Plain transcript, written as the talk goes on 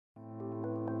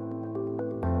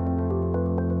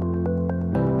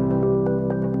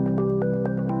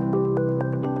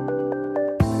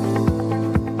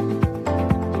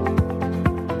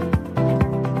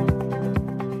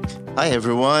Hi,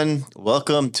 everyone.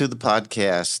 Welcome to the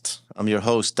podcast. I'm your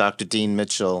host, Dr. Dean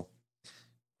Mitchell.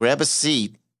 Grab a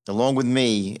seat along with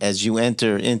me as you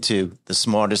enter into the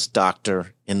smartest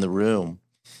doctor in the room.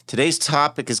 Today's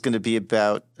topic is going to be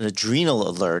about an adrenal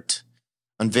alert,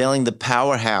 unveiling the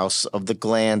powerhouse of the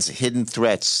gland's hidden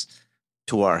threats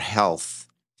to our health.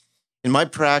 In my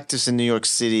practice in New York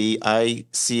City, I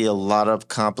see a lot of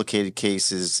complicated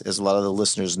cases, as a lot of the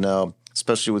listeners know,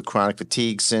 especially with chronic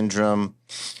fatigue syndrome.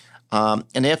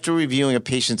 And after reviewing a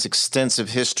patient's extensive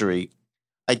history,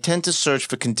 I tend to search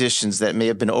for conditions that may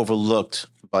have been overlooked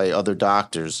by other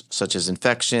doctors, such as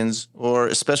infections or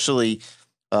especially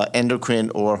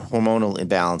endocrine or hormonal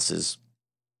imbalances.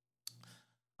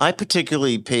 I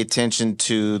particularly pay attention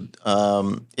to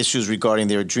issues regarding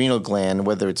their adrenal gland,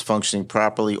 whether it's functioning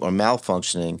properly or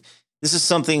malfunctioning. This is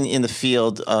something in the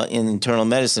field in internal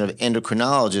medicine of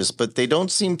endocrinologists, but they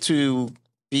don't seem to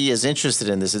be as interested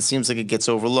in this. It seems like it gets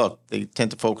overlooked. They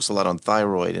tend to focus a lot on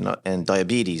thyroid and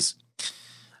diabetes.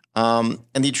 And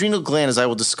the adrenal gland, as I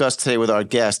will discuss today with our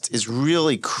guest, is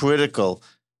really critical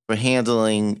for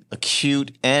handling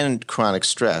acute and chronic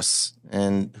stress.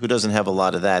 And who doesn't have a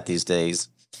lot of that these days?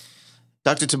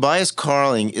 Dr. Tobias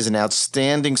Carling is an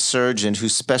outstanding surgeon who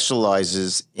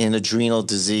specializes in adrenal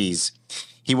disease.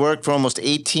 He worked for almost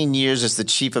 18 years as the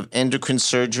chief of endocrine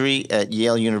surgery at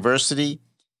Yale University.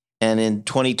 And in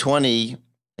 2020,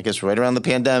 I guess right around the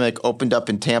pandemic, opened up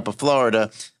in Tampa, Florida,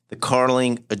 the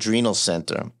Carling Adrenal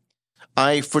Center.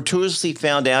 I fortuitously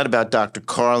found out about Dr.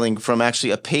 Carling from actually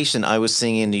a patient I was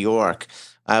seeing in New York.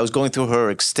 I was going through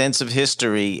her extensive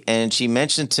history, and she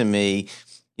mentioned to me,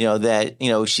 that,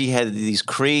 she had these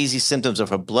crazy symptoms of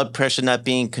her blood pressure not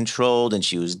being controlled, and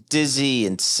she was dizzy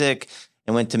and sick,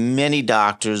 and went to many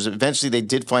doctors. Eventually, they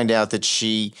did find out that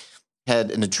she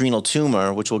had an adrenal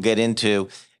tumor, which we'll get into,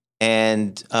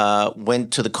 and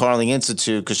went to the Carling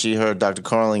Institute because she heard Dr.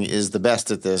 Carling is the best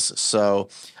at this. So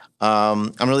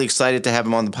I'm really excited to have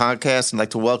him on the podcast and like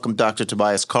to welcome Dr.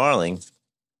 Tobias Carling to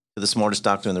the smartest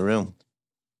doctor in the room.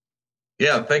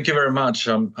 Yeah, thank you very much.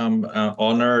 I'm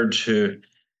honored to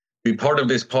be part of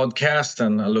this podcast,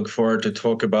 and I look forward to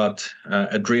talk about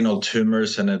adrenal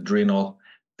tumors and adrenal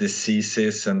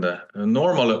diseases and the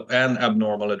normal and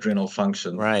abnormal adrenal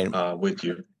function with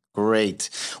you. Great.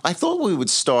 I thought we would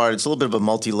start. It's a little bit of a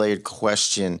multi-layered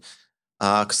question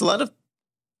because a lot of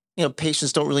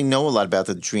patients don't really know a lot about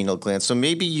the adrenal glands. So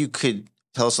maybe you could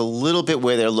tell us a little bit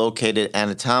where they're located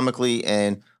anatomically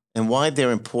and why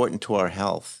they're important to our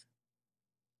health.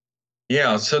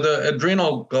 Yeah, so the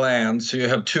adrenal glands, so you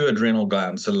have two adrenal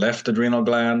glands, the left adrenal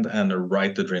gland and the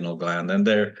right adrenal gland, and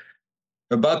they're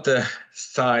about the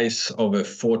size of a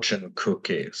fortune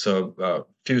cookie, so a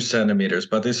few centimeters,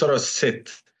 but they sort of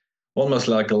sit almost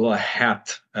like a little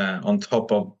hat on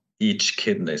top of each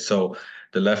kidney. So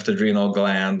the left adrenal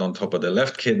gland on top of the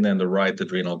left kidney and the right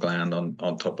adrenal gland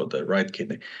on top of the right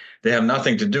kidney. They have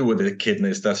nothing to do with the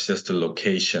kidneys, that's just the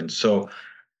location.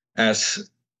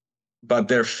 But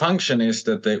their function is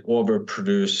that they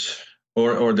overproduce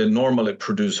or they normally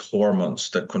produce hormones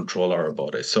that control our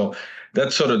body. So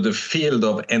that's sort of the field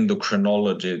of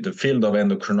endocrinology. The field of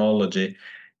endocrinology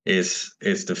is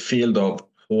the field of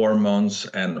hormones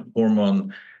and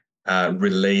hormone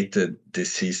related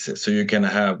diseases. So you can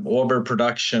have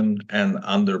overproduction and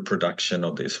underproduction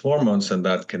of these hormones, and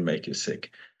that can make you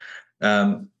sick.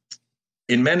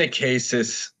 In many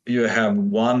cases, you have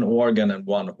one organ and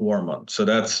one hormone. So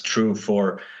that's true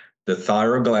for the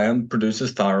thyroid gland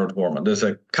produces thyroid hormone. There's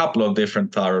a couple of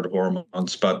different thyroid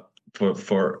hormones, but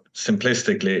for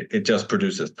simplistically, it just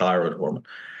produces thyroid hormone.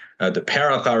 The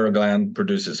parathyroid gland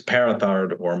produces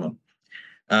parathyroid hormone.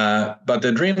 But the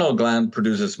adrenal gland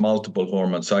produces multiple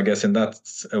hormones. So I guess in that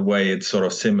way, it's sort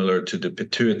of similar to the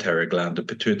pituitary gland. The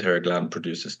pituitary gland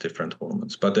produces different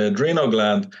hormones. But the adrenal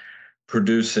gland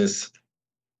produces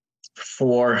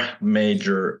four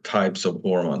major types of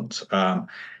hormones.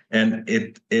 And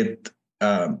it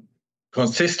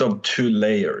consists of two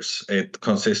layers. It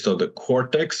consists of the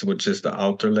cortex, which is the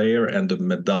outer layer, and the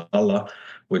medulla,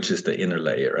 which is the inner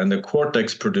layer. And the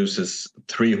cortex produces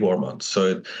three hormones,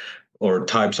 or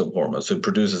types of hormones. So it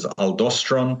produces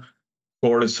aldosterone,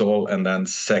 cortisol, and then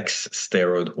sex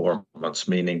steroid hormones,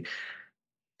 meaning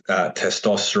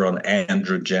testosterone,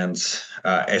 androgens,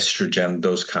 estrogen,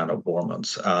 those kind of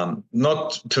hormones.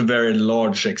 Not to very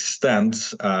large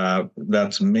extent.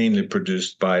 That's mainly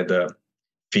produced by the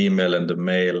female and the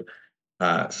male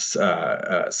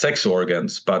sex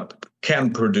organs, but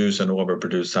can produce and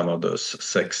overproduce some of those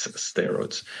sex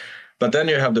steroids. But then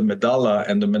you have the medulla,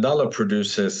 and the medulla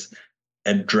produces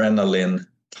adrenaline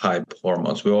type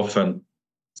hormones. We often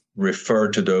refer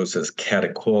to those as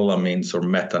catecholamines or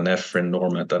metanephrine,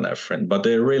 normetanephrine, but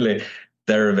they're really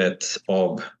derivatives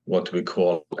of what we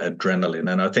call adrenaline.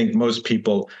 And I think most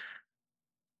people,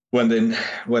 when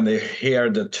they hear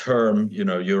the term,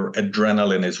 your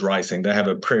adrenaline is rising, they have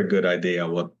a pretty good idea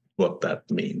what that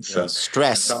means. Yeah,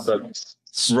 stress.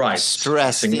 Right.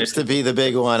 Stress seems to be the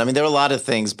big one. I mean, there are a lot of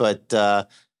things, but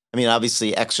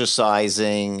obviously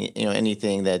exercising,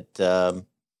 anything that,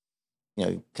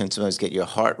 can sometimes get your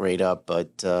heart rate up, but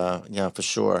yeah, for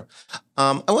sure.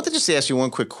 I want to just ask you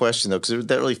one quick question though, because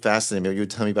that really fascinated me. You were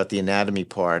telling me about the anatomy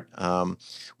part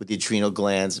with the adrenal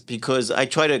glands, because I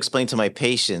try to explain to my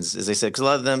patients, as I said, because a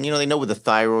lot of them, they know where the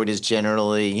thyroid is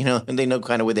generally, and they know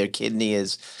kind of where their kidney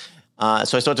is. So I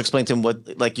started to explain to them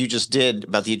what, like you just did,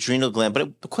 about the adrenal gland.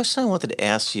 But the question I wanted to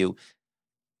ask you,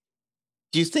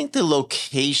 do you think the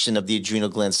location of the adrenal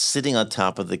gland sitting on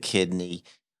top of the kidney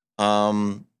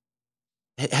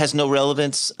has no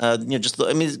relevance? Don't you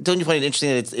find it interesting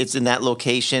that it's in that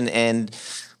location? And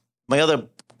my other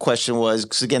question was,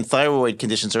 because again, thyroid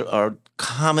conditions are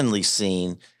commonly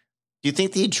seen. Do you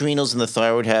think the adrenals and the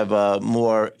thyroid have a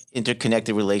more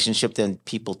interconnected relationship than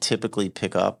people typically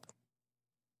pick up?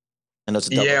 I know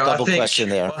it's a double question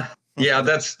there. Yeah,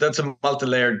 that's a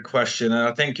multi-layered question, and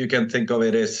I think you can think of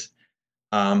it as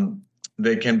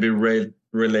they can be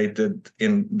related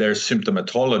in their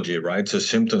symptomatology, right? So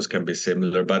symptoms can be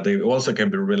similar, but they also can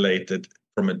be related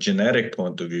from a genetic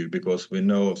point of view, because we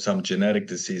know of some genetic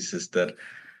diseases that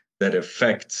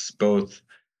affects both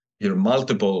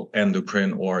multiple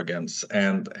endocrine organs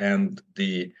and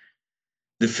the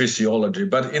physiology.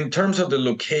 But in terms of the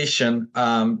location,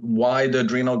 why the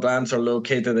adrenal glands are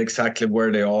located exactly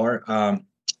where they are,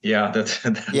 that's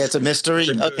it's a mystery.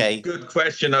 Good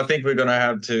question. I think we're going to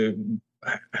have to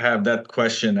have that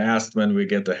question asked when we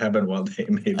get to heaven one day,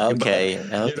 maybe. Okay.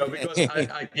 Because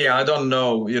I don't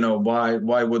know,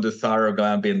 why would the thyroid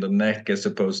gland be in the neck as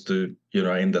opposed to,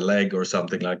 in the leg or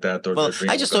something like that? Or well,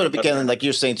 I just thought it began, like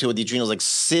you're saying too, with the adrenals, like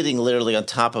sitting literally on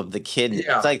top of the kidney.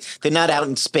 Yeah. It's like they're not out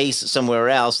in space somewhere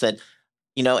else that,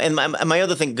 and my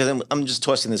other thing, because I'm just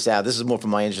tossing this out, this is more for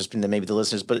my interest than maybe the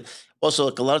listeners, but also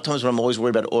like a lot of times when I'm always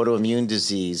worried about autoimmune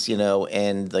disease,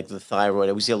 and like the thyroid,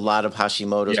 we see a lot of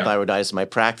Hashimoto's thyroiditis in my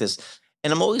practice.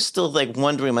 And I'm always still like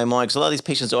wondering in my mind, because a lot of these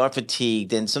patients are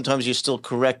fatigued and sometimes you're still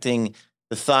correcting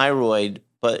the thyroid,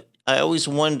 but I always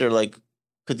wonder, like,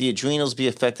 could the adrenals be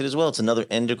affected as well? It's another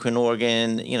endocrine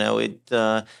organ,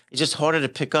 it's just harder to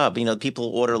pick up. People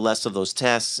order less of those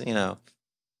tests,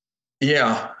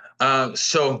 Yeah.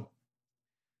 So,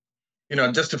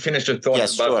 just to finish the thought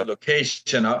about the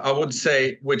location, I would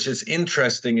say, which is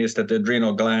interesting, is that the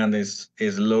adrenal gland is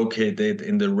located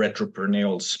in the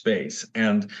retroperitoneal space.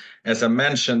 And as I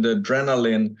mentioned, the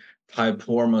adrenaline type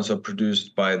hormones are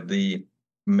produced by the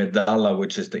medulla,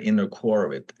 which is the inner core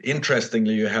of it.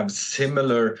 Interestingly, you have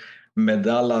similar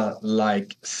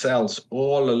medulla-like cells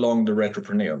all along the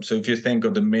retroperitoneum. So if you think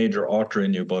of the major artery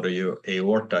in your body, your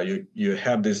aorta, you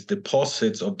have these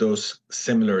deposits of those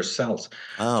similar cells.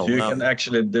 Oh, so you can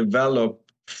actually develop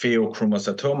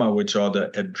pheochromocytoma, which are the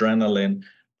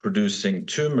adrenaline-producing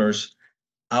tumors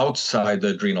outside the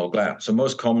adrenal gland. So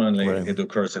most commonly it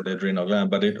occurs in the adrenal gland,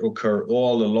 but it occurs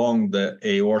all along the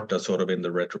aorta, sort of in the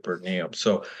retroperitoneum.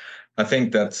 So I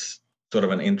think that's sort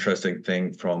of an interesting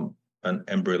thing from an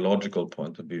embryological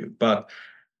point of view. But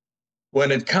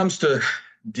when it comes to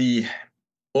the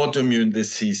autoimmune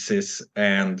diseases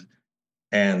and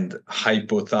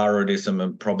hypothyroidism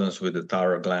and problems with the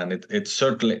thyroid gland, it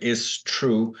certainly is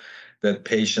true that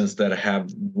patients that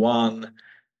have one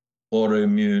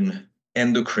autoimmune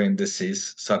endocrine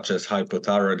disease, such as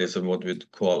hypothyroidism, what we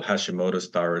call Hashimoto's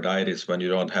thyroiditis, when you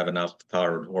don't have enough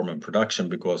thyroid hormone production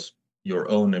because your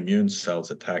own immune cells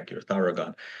attack your thyroid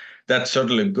gland, that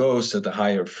certainly goes at a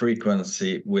higher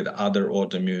frequency with other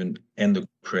autoimmune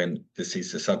endocrine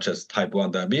diseases, such as type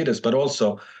 1 diabetes, but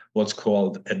also what's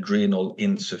called adrenal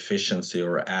insufficiency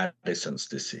or Addison's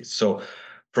disease. So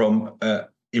from an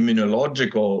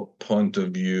immunological point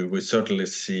of view, we certainly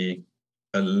see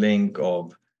a link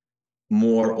of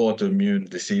more autoimmune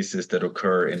diseases that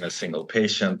occur in a single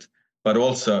patient, but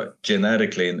also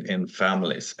genetically in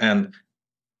families. And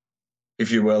if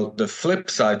you will, the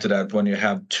flip side to that, when you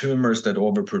have tumors that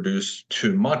overproduce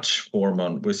too much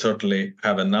hormone, we certainly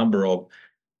have a number of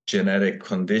genetic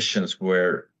conditions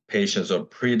where patients are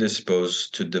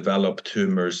predisposed to develop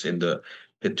tumors in the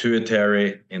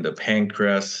pituitary, in the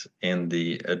pancreas, in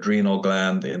the adrenal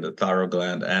gland, in the thyroid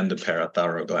gland, and the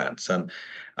parathyroid glands. And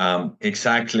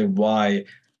exactly why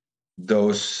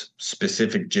those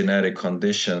specific genetic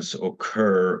conditions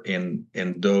occur in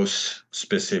those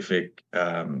specific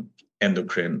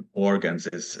endocrine organs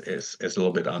is a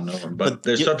little bit unknown, but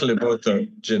there's you, certainly both a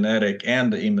genetic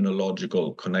and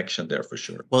immunological connection there for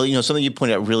sure. well, something you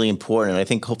pointed out really important, and I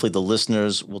think hopefully the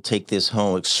listeners will take this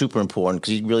home. It's super important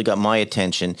because you really got my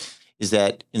attention. Is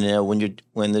that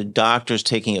when the doctor's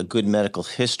taking a good medical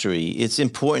history, it's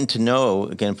important to know,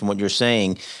 again, from what you're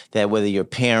saying, that whether your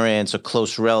parents, a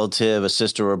close relative, a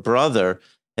sister or brother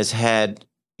has had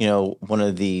one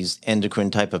of these endocrine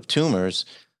type of tumors,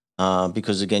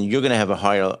 because again, you're going to have a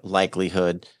higher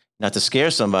likelihood. Not to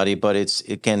scare somebody, but that's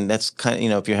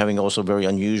kind of, if you're having also very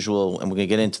unusual, and we're going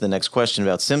to get into the next question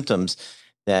about symptoms,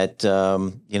 that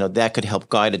that could help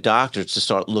guide a doctor to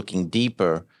start looking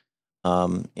deeper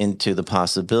into the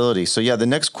possibility. So yeah, the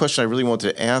next question I really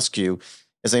wanted to ask you,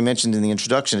 as I mentioned in the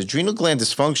introduction, adrenal gland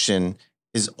dysfunction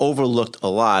is overlooked a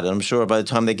lot. And I'm sure by the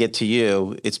time they get to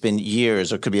you, it's been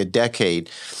years or it could be a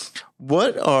decade.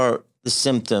 What are the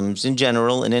symptoms in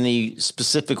general and any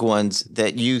specific ones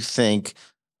that you think,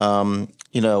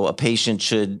 a patient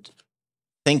should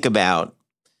think about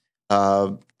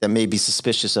that may be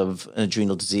suspicious of an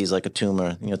adrenal disease like a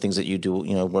tumor, things that you do,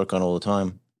 work on all the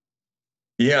time?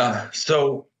 Yeah.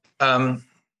 So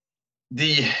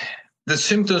the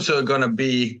symptoms are going to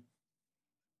be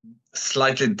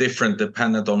slightly different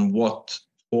dependent on what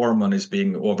hormone is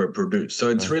being overproduced. So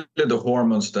it's really the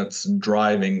hormones that's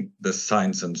driving the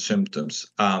signs and symptoms.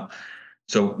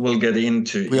 So we'll get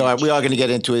into. We are going to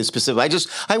get into it specific.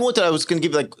 I was going to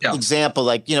give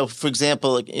example, for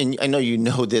example, and I know you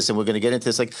know this, and we're going to get into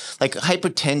this, like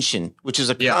hypertension, which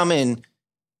is a common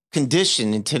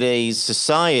condition in today's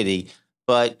society,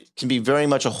 but can be very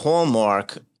much a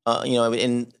hallmark,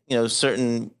 in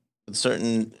certain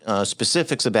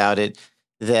specifics about it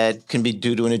that can be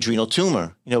due to an adrenal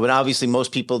tumor. But obviously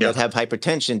most people that have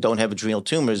hypertension don't have adrenal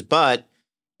tumors, but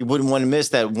you wouldn't want to miss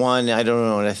that one, I don't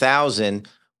know, in 1,000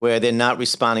 where they're not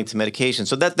responding to medication.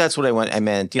 So that's what I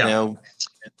meant, know.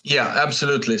 Yeah,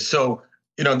 absolutely. So,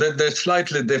 they're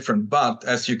slightly different, but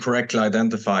as you correctly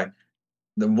identify,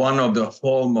 one of the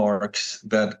hallmarks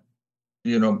that,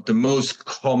 the most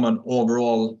common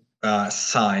overall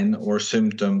sign or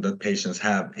symptom that patients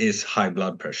have is high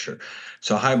blood pressure.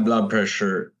 So high blood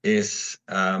pressure is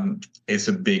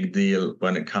a big deal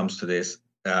when it comes to this.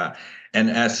 And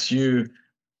as you,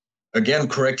 again,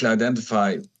 correctly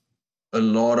identify, a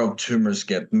lot of tumors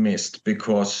get missed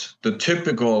because the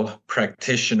typical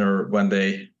practitioner, when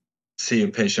they see a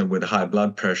patient with high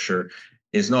blood pressure,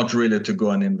 is not really to go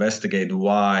and investigate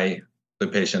why the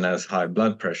patient has high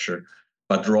blood pressure,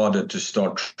 but rather to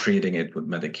start treating it with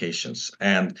medications.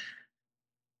 And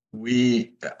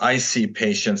I see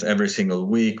patients every single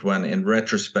week when in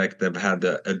retrospect they've had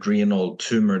the adrenal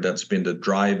tumor that's been the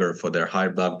driver for their high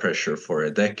blood pressure for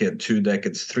a decade, 2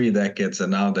 decades, 3 decades,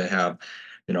 and now they have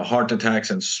heart attacks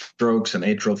and strokes and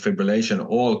atrial fibrillation,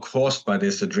 all caused by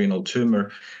this adrenal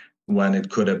tumor when it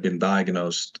could have been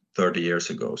diagnosed 30 years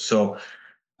ago. So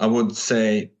I would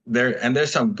say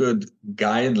there's some good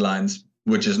guidelines,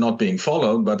 which is not being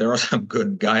followed, but there are some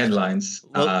good guidelines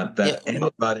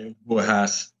anybody who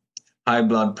has high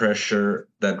blood pressure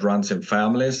that runs in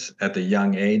families at a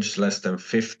young age, less than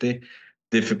 50,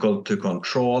 difficult to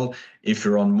control. If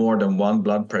you're on more than one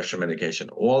blood pressure medication,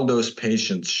 all those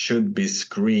patients should be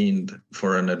screened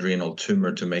for an adrenal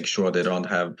tumor to make sure they don't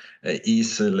have an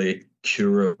easily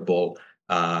curable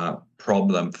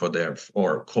problem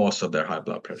or cause of their high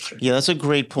blood pressure. Yeah, that's a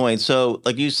great point. So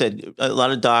like you said, a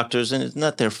lot of doctors, and it's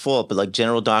not their fault, but like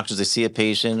general doctors, they see a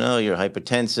patient, oh, you're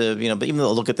hypertensive, but even though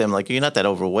they'll look at them like, you're not that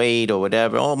overweight or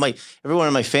whatever. Oh, everyone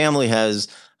in my family has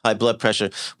high blood pressure.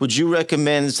 Would you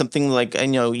recommend something like, I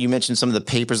know you mentioned some of the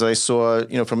papers that I saw,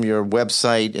 from your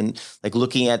website, and like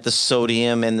looking at the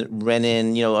sodium and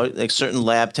renin, like certain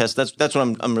lab tests. That's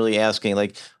what I'm really asking.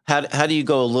 Like, how do you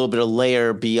go a little bit of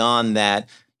layer beyond that,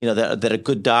 that a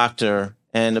good doctor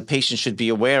and a patient should be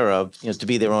aware of, to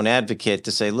be their own advocate,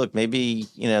 to say, look, maybe,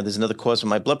 there's another cause of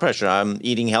my blood pressure. I'm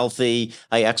eating healthy,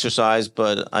 I exercise,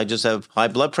 but I just have high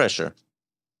blood pressure.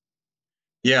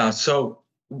 Yeah. So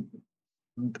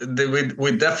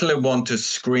we definitely want to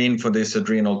screen for these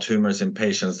adrenal tumors in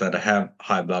patients that have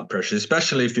high blood pressure,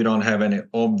 especially if you don't have any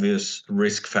obvious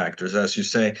risk factors. As you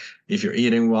say, if you're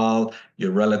eating well,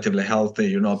 you're relatively healthy,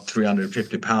 you're not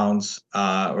 350 pounds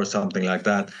or something like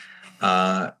that,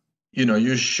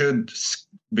 you should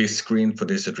be screened for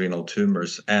these adrenal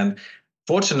tumors. And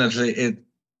fortunately,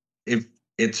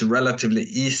 it's relatively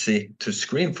easy to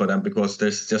screen for them because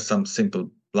there's just some simple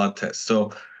blood tests.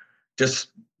 So just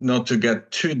not to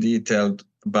get too detailed,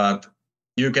 but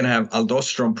you can have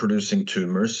aldosterone-producing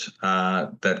tumors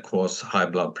that cause high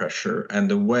blood pressure. And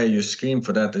the way you screen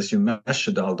for that is you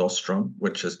measure the aldosterone,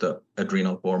 which is the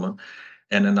adrenal hormone,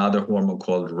 and another hormone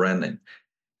called renin.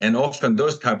 And often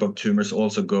those type of tumors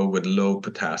also go with low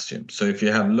potassium. So if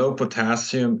you have low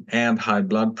potassium and high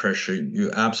blood pressure,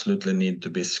 you absolutely need to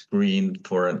be screened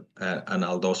for an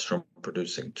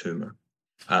aldosterone-producing tumor.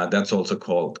 That's also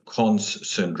called Conn's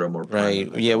syndrome or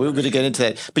right. Yeah, we were going to get into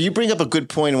that. But you bring up a good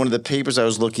point in one of the papers I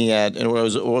was looking at, and I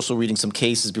was also reading some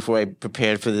cases before I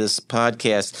prepared for this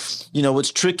podcast. You know,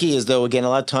 what's tricky is, though, again, a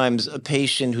lot of times a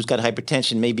patient who's got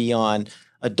hypertension may be on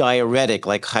a diuretic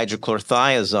like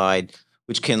hydrochlorothiazide,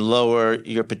 which can lower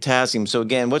your potassium. So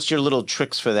again, what's your little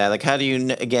tricks for that? Like, how do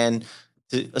you, again,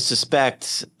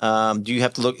 suspect, do you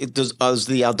have to look, is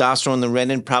the aldosterone and the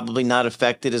renin probably not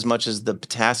affected as much as the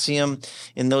potassium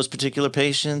in those particular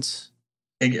patients?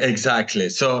 Exactly.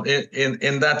 So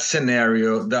in that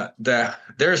scenario, there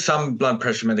are some blood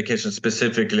pressure medications,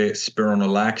 specifically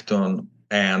spironolactone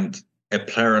and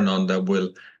eplerenone, that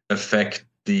will affect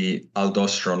the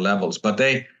aldosterone levels, but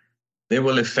they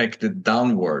will affect it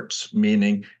downwards,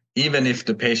 meaning even if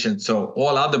the patient, so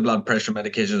all other blood pressure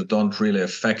medications don't really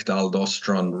affect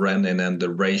aldosterone, renin, and the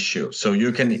ratio. So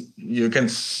you can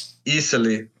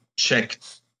easily check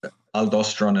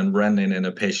aldosterone and renin in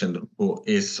a patient who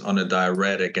is on a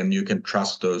diuretic, and you can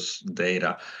trust those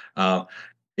data.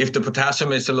 If the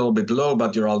potassium is a little bit low,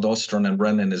 but your aldosterone and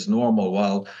renin is normal,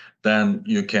 well, then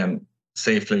you can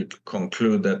safely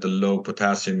conclude that the low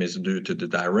potassium is due to the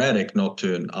diuretic, not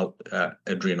to an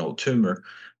adrenal tumor.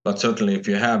 But certainly if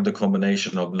you have the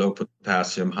combination of low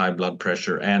potassium, high blood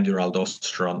pressure, and your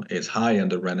aldosterone is high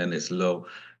and the renin is low,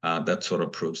 that sort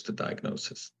of proves the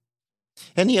diagnosis.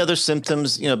 Any other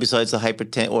symptoms, you know, besides the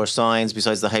hypertension, or signs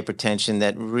besides the hypertension,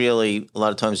 that really a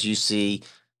lot of times you see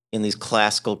in these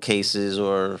classical cases,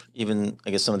 or even,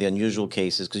 I guess, some of the unusual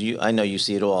cases? Because I know you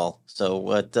see it all. So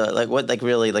what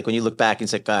really, like when you look back and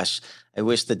say, gosh, I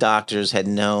wish the doctors had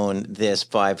known this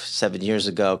 5-7 years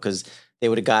ago, because they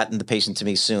would have gotten the patient to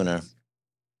me sooner.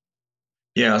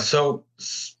 Yeah. So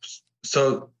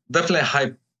definitely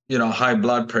high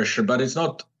blood pressure, but it's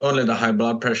not only the high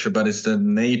blood pressure, but it's the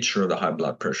nature of the high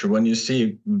blood pressure. When you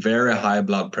see very high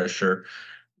blood pressure,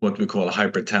 what we call a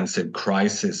hypertensive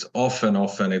crisis, often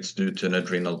it's due to an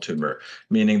adrenal tumor,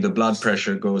 meaning the blood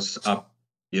pressure goes up,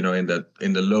 in the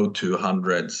low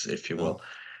 200s, if you will.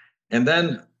 And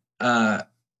then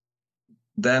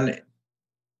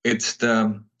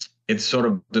it's sort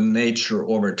of the nature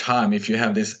over time. If you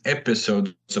have this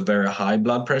episode of very high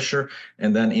blood pressure,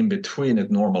 and then in between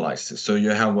it normalizes. So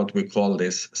you have what we call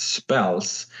this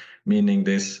spells, meaning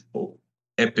this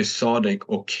episodic,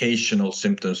 occasional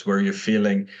symptoms where you're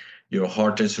feeling your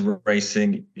heart is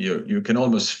racing. You can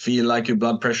almost feel like your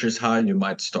blood pressure is high. You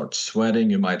might start sweating.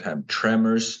 You might have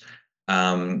tremors.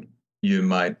 You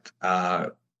might,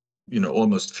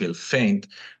 almost feel faint.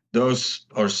 Those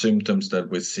are symptoms that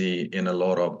we see in a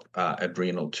lot of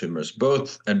adrenal tumors,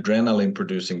 both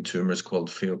adrenaline-producing tumors called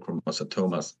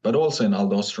pheochromocytomas, but also in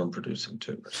aldosterone-producing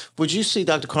tumors. Would you see,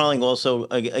 Dr. Carling, also,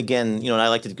 again, and I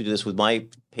like to do this with my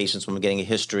patients when we're getting a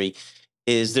history,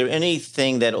 is there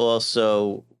anything that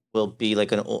also will be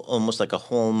like almost like a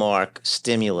hallmark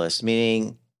stimulus,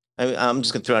 meaning, I'm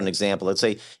just going to throw out an example. Let's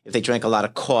say if they drank a lot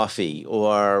of coffee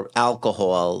or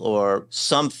alcohol or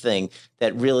something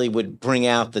that really would bring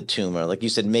out the tumor, like you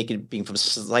said, make it being from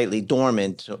slightly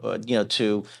dormant,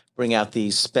 to bring out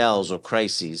these spells or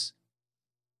crises.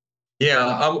 Yeah,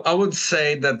 I would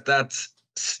say that that's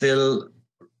still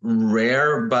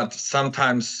rare, but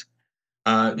sometimes,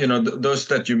 those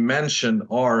that you mentioned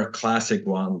are classic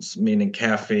ones, meaning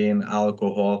caffeine,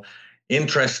 alcohol.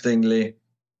 Interestingly,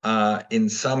 in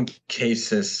some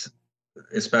cases,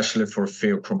 especially for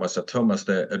pheochromocytomas,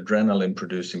 the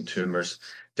adrenaline-producing tumors,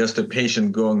 just a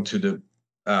patient going to the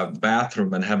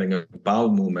bathroom and having a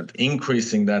bowel movement,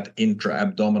 increasing that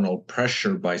intra-abdominal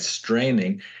pressure by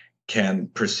straining, can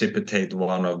precipitate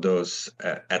one of those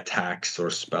attacks or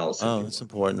spells. Oh, that's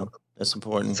important. That's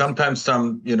important. Sometimes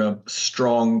some,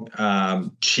 strong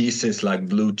cheeses like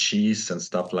blue cheese and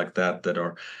stuff like that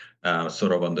are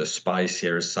sort of on the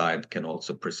spicier side can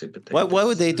also precipitate. Why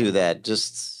would they do that?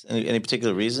 Just any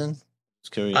particular reason?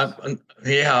 Just curious. I'm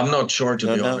not sure,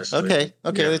 to be honest. Okay,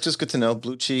 yeah. That's just good to know.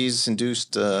 Blue cheese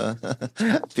induced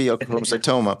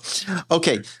pheochromocytoma.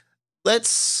 Okay,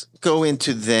 let's go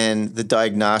into then the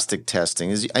diagnostic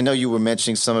testing. I know you were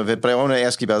mentioning some of it, but I want to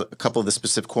ask you about a couple of the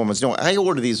specific hormones. I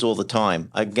order these all the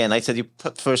time. Again, I said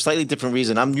for a slightly different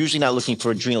reason. I'm usually not looking for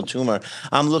adrenal tumor.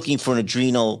 I'm looking for an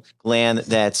adrenal gland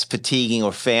that's fatiguing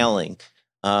or failing.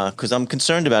 because I'm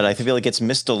concerned about it. I feel it gets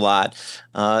missed a lot.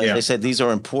 As I said, these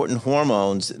are important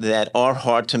hormones that are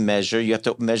hard to measure. You have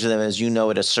to measure them, as you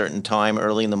know, at a certain time,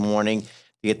 early in the morning, to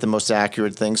get the most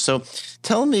accurate things. So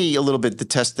tell me a little bit the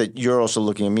test that you're also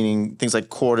looking at, meaning things like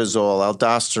cortisol,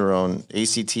 aldosterone,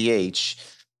 ACTH,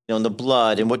 in the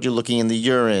blood, and what you're looking in the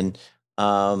urine.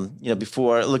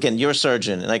 Before, again, you're a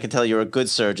surgeon, and I can tell you're a good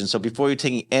surgeon. So before you're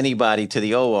taking anybody to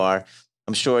the OR,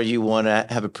 I'm sure you want to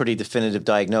have a pretty definitive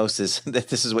diagnosis that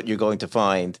this is what you're going to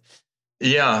find.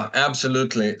 Yeah,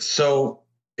 absolutely. So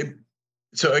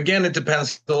again, it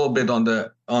depends a little bit on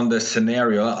the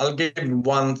scenario. I'll give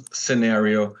one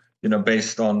scenario,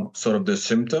 based on sort of the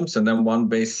symptoms, and then one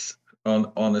based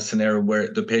on a scenario where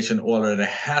the patient already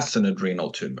has an adrenal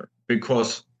tumor.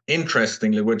 Because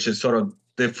interestingly, which is sort of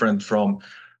different from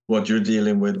what you're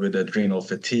dealing with adrenal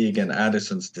fatigue and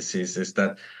Addison's disease, is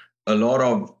that a lot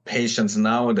of patients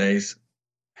nowadays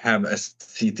have a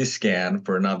CT scan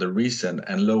for another reason,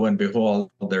 and lo and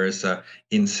behold, there is a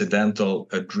incidental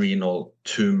adrenal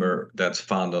tumor that's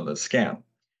found on the scan.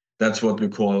 That's what we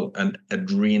call an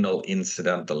adrenal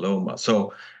incidentaloma.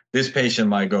 So this patient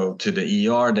might go to the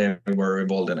ER, they were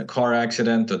involved in a car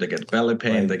accident, or they get belly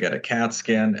pain, They get a CAT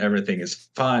scan, everything is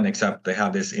fine, except they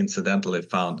have this incidentally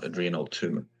found adrenal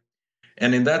tumor.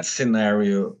 And in that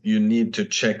scenario, you need to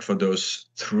check for those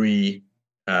three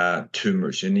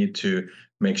tumors. You need to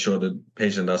make sure the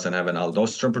patient doesn't have an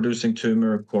aldosterone-producing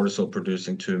tumor,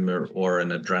 cortisol-producing tumor, or an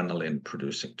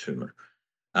adrenaline-producing tumor.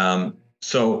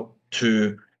 So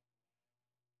to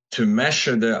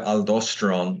measure the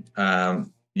aldosterone,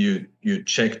 you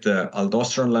check the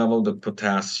aldosterone level, the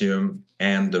potassium,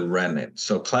 and the renin.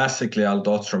 So classically,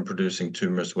 aldosterone-producing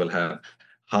tumors will have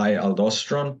high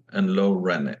aldosterone and low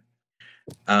renin.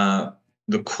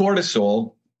 The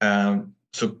cortisol,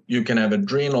 so you can have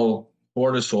adrenal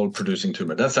cortisol producing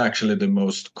tumor. That's actually the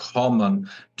most common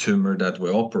tumor that we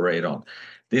operate on.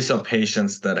 These are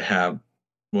patients that have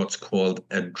what's called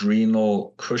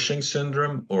adrenal Cushing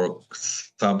syndrome or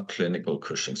subclinical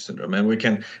Cushing syndrome. And we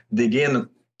can dig in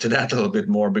to that a little bit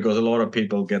more, because a lot of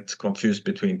people get confused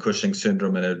between Cushing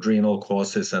syndrome and adrenal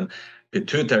causes and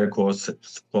pituitary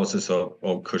causes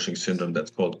of Cushing syndrome.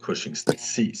 That's called Cushing's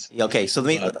disease. Okay, so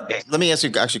let me ask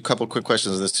you actually a couple of quick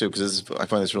questions on this too, because I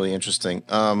find this really interesting.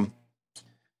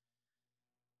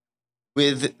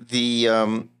 With the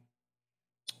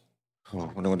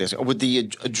what do I want to ask? With the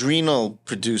adrenal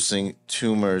producing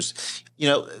tumors,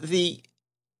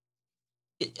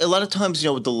 a lot of times,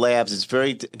 with the labs, it's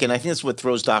I think that's what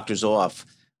throws doctors off,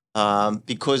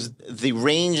 because the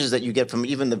ranges that you get from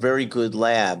even the very good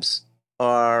labs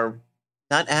are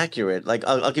not accurate. Like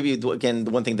I'll give you again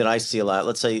the one thing that I see a lot.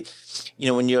 Let's say,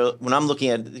 when I'm looking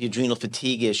at the adrenal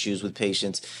fatigue issues with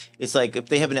patients, it's like if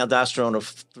they have an aldosterone of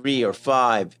 3 or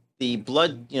 5, the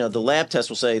blood, the lab test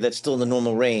will say that's still in the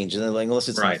normal range, and they're like, unless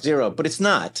it's like 0, but it's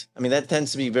not. I mean, that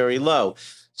tends to be very low.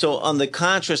 So on the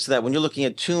contrast to that, when you're looking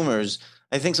at tumors,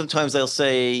 I think sometimes they'll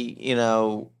say,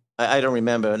 I don't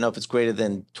remember. I don't know if it's greater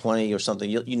than 20 or something.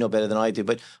 You know better than I do.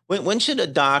 But when should a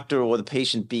doctor or the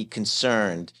patient be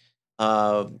concerned,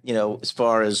 as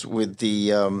far as with the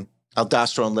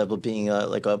aldosterone level being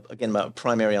again, a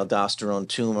primary aldosterone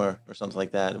tumor or something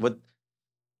like that?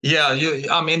 Yeah,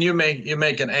 you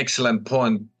make an excellent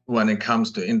point when it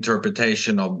comes to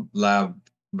interpretation of lab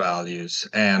values.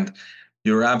 And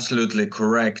you're absolutely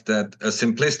correct that a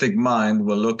simplistic mind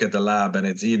will look at the lab and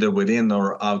it's either within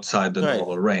or outside the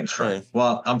normal range, right?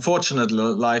 Well, unfortunately,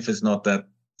 life is not that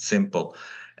simple.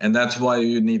 And that's why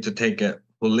you need to take a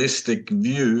holistic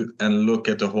view and look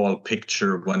at the whole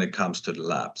picture when it comes to the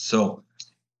lab. So,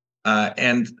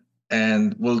 and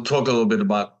we'll talk a little bit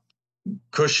about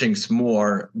Cushing's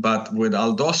more, but with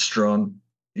aldosterone,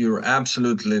 you're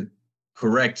absolutely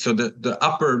correct. So the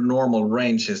upper normal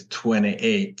range is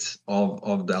 28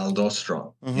 of the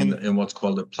aldosterone in what's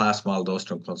called the plasma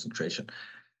aldosterone concentration.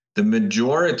 The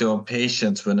majority of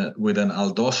patients with an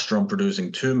aldosterone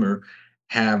producing tumor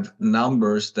have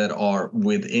numbers that are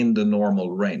within the normal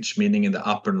range, meaning in the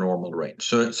upper normal range.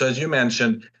 So as you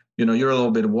mentioned, you're a little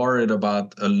bit worried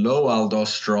about a low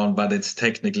aldosterone, but it's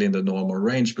technically in the normal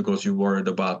range because you're worried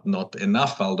about not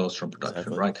enough aldosterone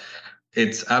production, right?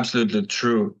 It's absolutely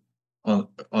true on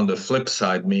the flip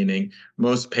side, meaning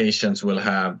most patients will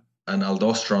have an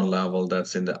aldosterone level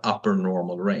that's in the upper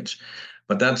normal range.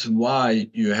 But that's why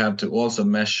you have to also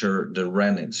measure the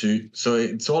renin. So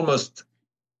it's almost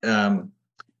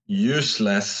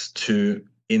useless to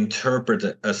interpret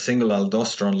a single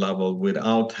aldosterone level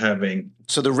without having.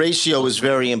 So the ratio is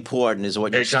very important, is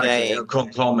what you're saying.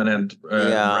 Concomitant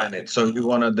renin. So you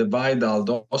want to divide the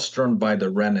aldosterone by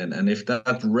the renin, and if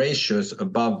that ratio is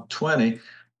above 20,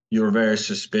 you're very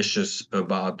suspicious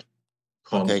about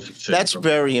Okay, Conn's that's syndrome.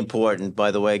 very important,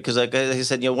 by the way, because like I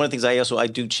said, one of the things I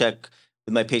do check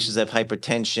with my patients that have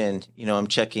hypertension. I'm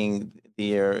checking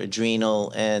their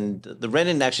adrenal, and the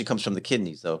renin actually comes from the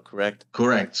kidneys, though, correct?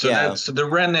 Correct. So Yeah. so the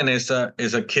renin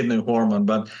is a kidney hormone,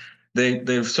 but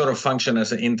they sort of function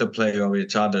as an interplay of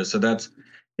each other. So that's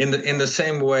in the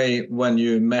same way when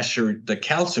you measure the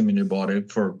calcium in your body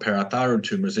for parathyroid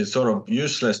tumors, it's sort of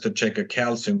useless to check a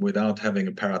calcium without having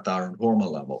a parathyroid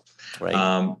hormone level.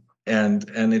 Right.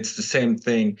 And it's the same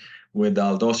thing with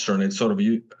aldosterone. It's sort of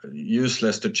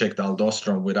useless to check the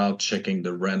aldosterone without checking the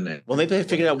renin. Well, maybe I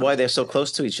figured out why they're so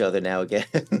close to each other now again.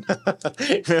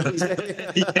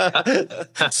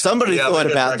 Somebody thought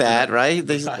about that, right?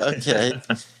 Okay.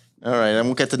 All right. I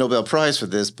won't get the Nobel Prize for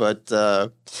this, but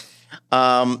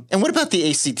and what about the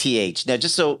ACTH? Now,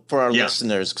 just so for our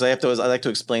listeners, because I like to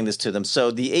explain this to them.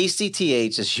 So the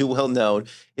ACTH, as you well know,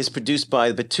 is produced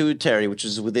by the pituitary, which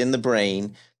is within the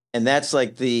brain, and that's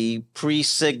like the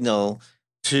pre-signal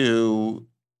to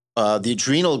the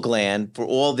adrenal gland for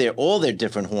all their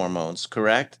different hormones,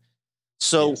 correct?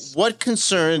 So what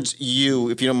concerns you,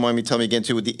 if you don't mind me telling me again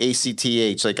too, with the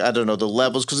ACTH, like, I don't know, the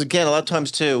levels, because again, a lot of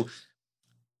times too,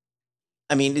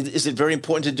 I mean, is it very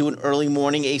important to do an early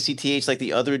morning ACTH like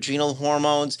the other adrenal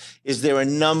hormones? Is there a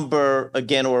number,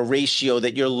 again, or a ratio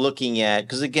that you're looking at?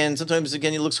 Because again, sometimes,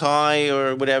 again, it looks high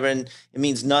or whatever, and it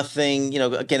means nothing,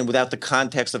 again, without the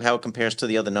context of how it compares to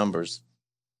the other numbers.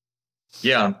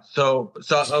 Yeah. So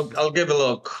I'll give a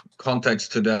little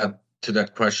context to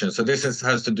that question. So this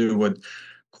has to do with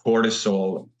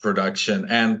cortisol production,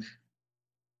 and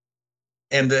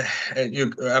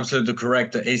you're absolutely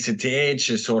correct. The ACTH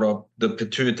is sort of the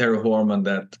pituitary hormone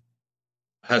that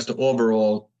has the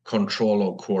overall control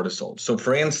of cortisol. So,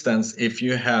 for instance, if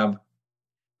you have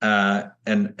but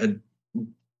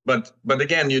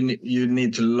again, you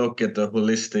need to look at the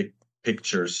holistic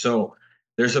picture. So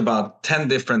there's about 10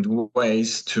 different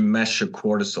ways to measure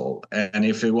cortisol, and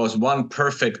if it was one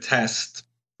perfect test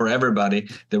for everybody,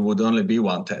 there would only be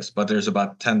one test, but there's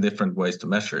about 10 different ways to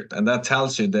measure it. And that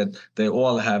tells you that they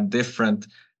all have different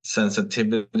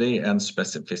sensitivity and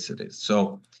specificity.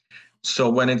 So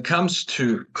when it comes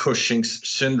to Cushing's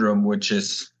syndrome, which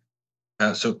is,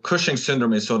 so Cushing's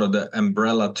syndrome is sort of the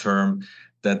umbrella term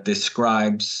that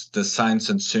describes the signs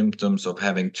and symptoms of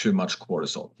having too much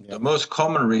cortisol. Yep. The most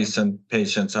common reason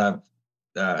patients have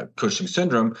Cushing's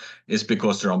syndrome is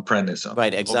because they're on prednisone.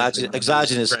 Right,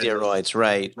 exogenous steroids,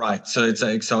 right. Right, so it's an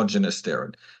exogenous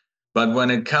steroid. But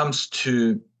when it comes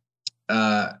to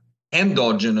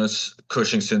endogenous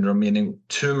Cushing's syndrome, meaning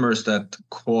tumors that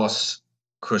cause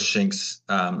Cushing's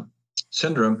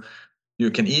syndrome,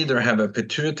 you can either have a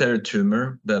pituitary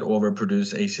tumor that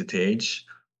overproduces ACTH,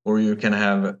 or you can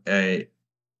have a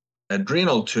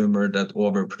adrenal tumor that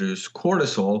overproduces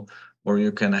cortisol, or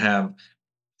you can have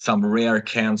some rare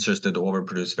cancers that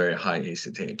overproduce very high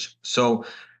ACTH. So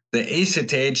the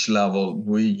ACTH level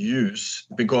we use,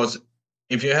 because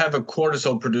if you have a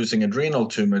cortisol producing adrenal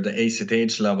tumor, the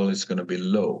ACTH level is going to be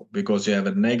low because you have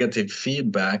a negative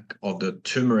feedback of the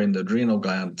tumor in the adrenal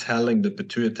gland telling the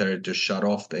pituitary to shut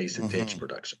off the ACTH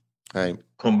production. Right.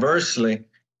 Conversely,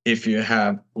 if you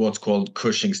have what's called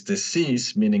Cushing's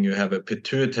disease, meaning you have a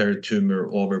pituitary tumor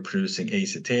overproducing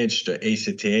ACTH, the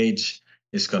ACTH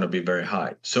is going to be very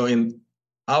high. So in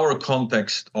our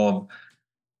context of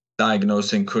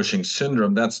diagnosing Cushing's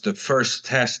syndrome, that's the first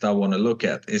test I want to look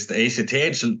at. Is the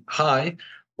ACTH high?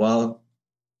 Well,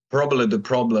 probably the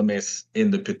problem is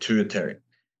in the pituitary.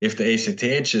 If the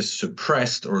ACTH is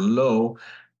suppressed or low,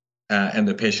 and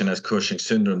the patient has Cushing's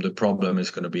syndrome, the problem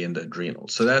is going to be in the adrenal.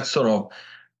 So that's sort of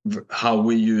how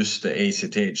we use the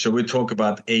ACTH. So we talk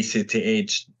about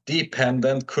ACTH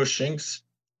dependent Cushing's,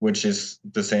 which is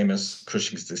the same as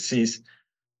Cushing's disease.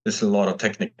 There's a lot of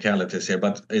technicalities here,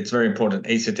 but it's very important.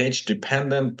 ACTH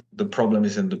dependent, the problem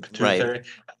is in the pituitary.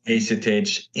 Right.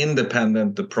 ACTH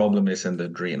independent, the problem is in the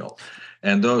adrenal.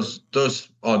 And those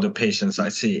are the patients I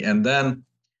see. And then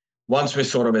once we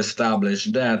sort of establish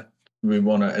that, we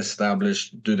want to establish,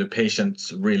 do the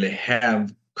patients really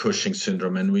have Cushing's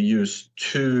syndrome? And we use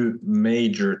two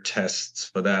major tests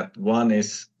for that. One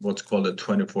is what's called a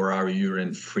 24-hour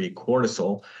urine-free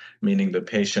cortisol, meaning the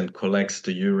patient collects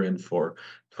the urine for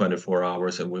 24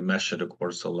 hours and we measure the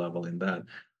cortisol level in that.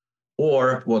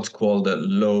 Or what's called a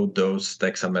low-dose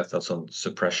dexamethasone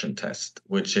suppression test,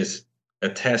 which is a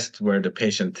test where the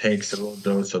patient takes a low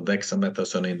dose of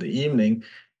dexamethasone in the evening.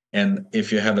 And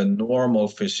if you have a normal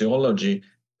physiology,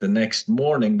 the next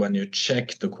morning when you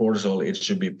check the cortisol, it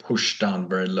should be pushed down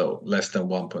very low, less than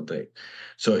 1.8.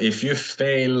 So if you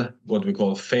fail, what we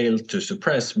call fail to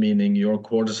suppress, meaning your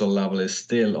cortisol level is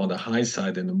still on the high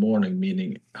side in the morning,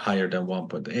 meaning higher than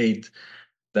 1.8,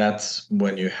 that's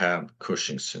when you have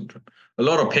Cushing's syndrome. A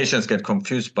lot of patients get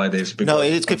confused by this. No,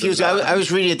 it's confusing. I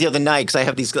was reading it the other night because I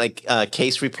have these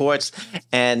case reports,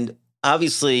 and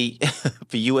obviously,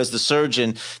 for you as the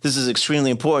surgeon, this is extremely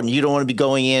important. You don't want to be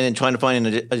going in and trying to find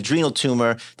an adrenal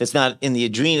tumor that's not in the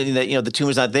adrenal, that, the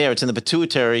tumor's not there, it's in the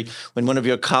pituitary, when one of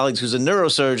your colleagues who's a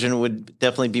neurosurgeon would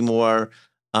definitely be more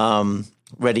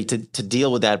ready to deal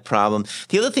with that problem.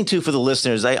 The other thing, too, for the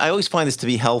listeners, I always find this to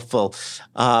be helpful,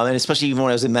 and especially even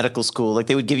when I was in medical school, like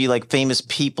they would give you like famous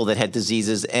people that had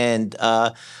diseases. And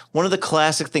one of the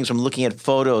classic things from looking at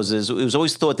photos is it was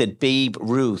always thought that Babe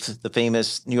Ruth, the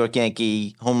famous New York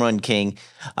Yankee home run king,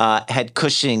 had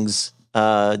Cushing's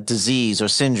disease or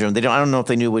syndrome. I don't know if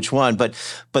they knew which one, but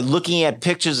looking at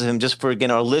pictures of him, just for,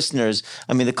 again, our listeners,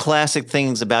 I mean, the classic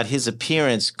things about his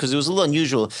appearance, because it was a little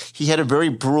unusual. He had a very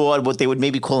broad, what they would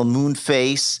maybe call a moon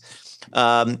face.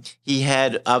 He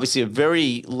had obviously a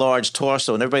very large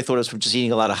torso, and everybody thought it was from just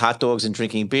eating a lot of hot dogs and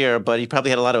drinking beer, but he probably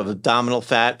had a lot of abdominal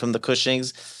fat from the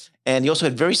Cushing's. And he also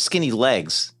had very skinny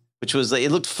legs, which was, it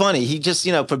looked funny. He just,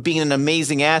 for being an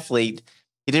amazing athlete,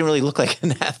 he didn't really look like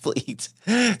an athlete.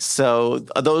 So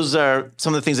those are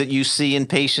some of the things that you see in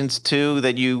patients too,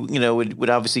 that would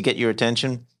obviously get your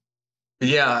attention.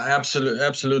 Yeah,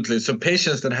 absolutely. So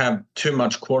patients that have too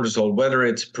much cortisol, whether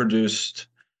it's produced,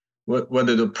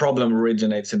 whether the problem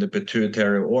originates in the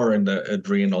pituitary or in the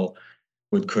adrenal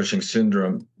with Cushing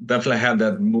syndrome, definitely have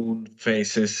that moon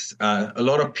faces. A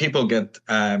lot of people get,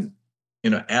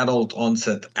 adult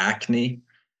onset acne.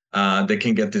 They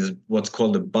can get this, what's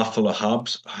called the buffalo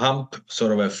hump,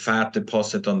 sort of a fat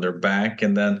deposit on their back,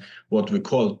 and then what we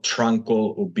call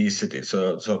truncal obesity.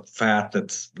 So fat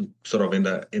that's sort of in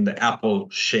the apple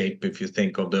shape, if you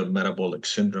think of the metabolic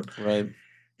syndrome. Right.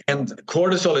 And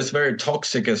cortisol is very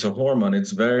toxic as a hormone.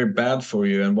 It's very bad for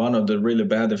you. And one of the really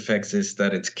bad effects is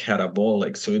that it's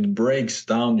catabolic. So it breaks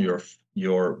down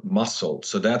your muscle.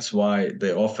 So that's why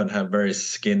they often have very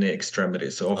skinny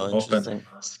extremities. So often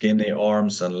skinny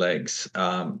arms and legs.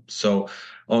 So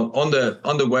on the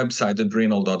website,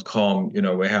 adrenal.com,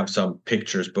 we have some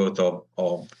pictures both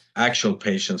of actual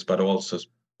patients, but also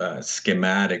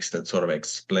schematics that sort of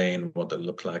explain what they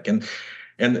look like.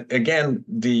 And again,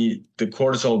 the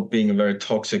cortisol being a very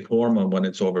toxic hormone, when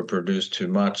it's overproduced too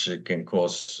much, it can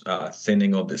cause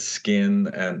thinning of the skin,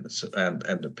 and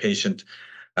the patient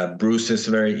bruises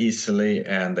very easily,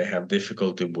 and they have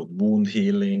difficulty with wound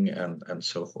healing and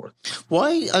so forth.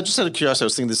 Why? Just out of curiosity, I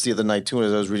was thinking this the other night too,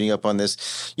 as I was reading up on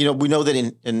this. We know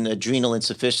that in adrenal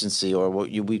insufficiency, or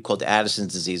what we called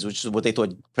Addison's disease, which is what they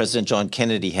thought President John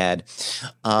Kennedy had,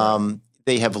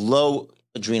 they have low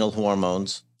adrenal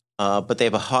hormones. But they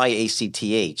have a high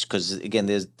ACTH because, again,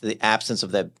 there's the absence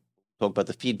of that. Talk about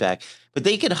the feedback, but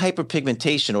they get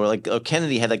hyperpigmentation, or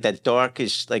Kennedy had like that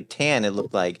darkish tan, it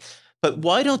looked like. But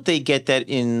why don't they get that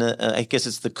in? I guess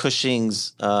it's the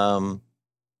Cushing's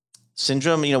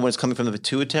syndrome. When it's coming from the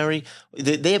pituitary,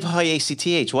 they have high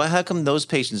ACTH. Why? How come those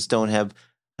patients don't have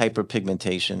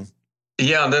hyperpigmentation?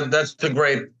 Yeah, that's a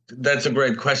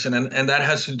great question, and that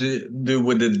has to do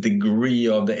with the degree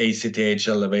of the ACTH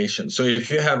elevation. So if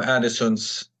you have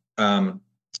Addison's,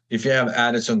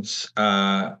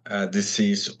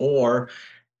 disease, or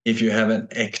if you have an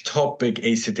ectopic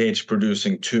ACTH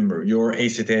producing tumor, your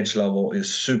ACTH level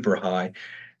is super high,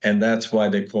 and that's why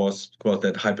they cause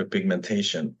that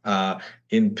hyperpigmentation.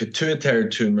 In pituitary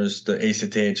tumors, the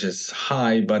ACTH is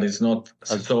high, but it's not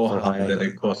so high that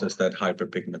it causes that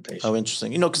hyperpigmentation. Oh,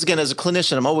 interesting. Because again, as a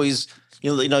clinician, I'm always,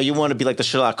 you want to be like the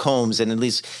Sherlock Holmes and at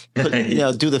least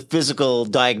do the physical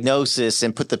diagnosis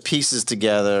and put the pieces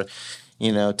together,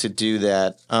 to do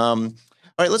that.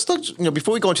 All right, let's talk,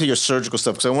 before we go into your surgical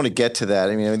stuff, because I want to get to that.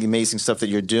 I mean, the amazing stuff that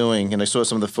you're doing. And I saw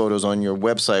some of the photos on your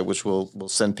website, which we'll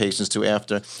send patients to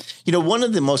after. One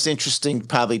of the most interesting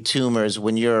probably tumors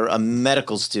when you're a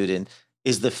medical student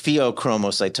is the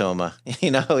pheochromocytoma.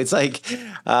 It's like,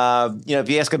 if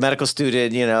you ask a medical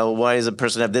student, why does a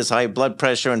person have this high blood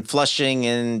pressure and flushing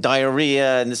and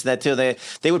diarrhea and this and that too,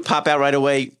 they would pop out right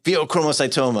away,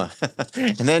 pheochromocytoma.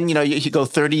 And then, you go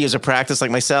 30 years of practice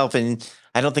like myself, and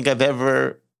I don't think I've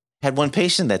ever had one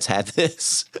patient that's had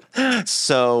this.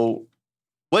 So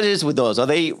what is with those? Are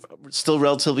they still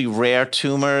relatively rare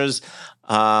tumors?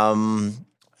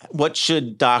 what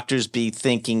should doctors be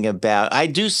thinking about? I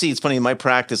do see, it's funny in my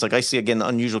practice, like I see again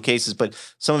unusual cases, but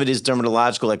some of it is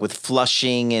dermatological, like with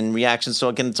flushing and reactions. So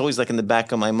again, it's always like in the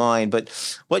back of my mind. But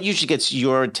what usually gets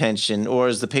your attention, or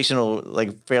is the patient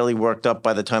like fairly worked up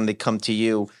by the time they come to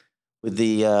you with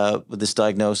this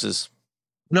diagnosis?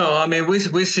 No, I mean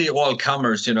we see all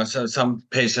comers. So some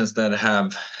patients that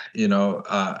have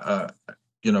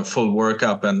full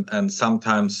workup, and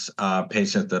sometimes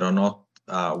patients that are not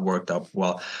worked up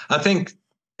well. I think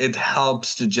it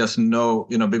helps to just know,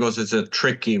 because it's a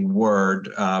tricky word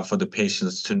for the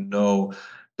patients to know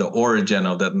the origin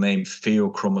of that name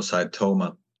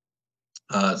pheochromocytoma.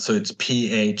 So it's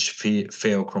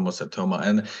pheochromocytoma,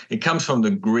 and it comes from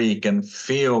the Greek, and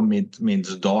pheo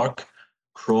means dark,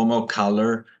 chromo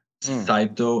color,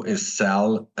 cyto is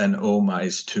cell, and oma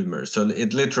is tumor. So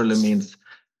it literally means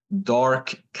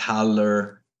dark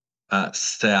color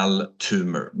cell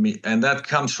tumor, and that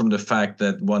comes from the fact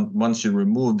that once you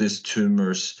remove these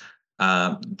tumors,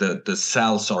 the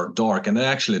cells are dark, and they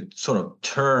actually sort of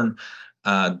turn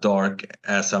dark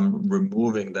as I'm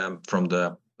removing them from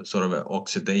the sort of an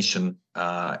oxidation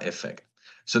effect.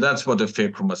 So that's what the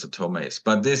pheochromocytoma is.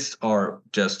 But these are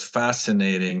just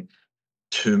fascinating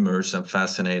tumors and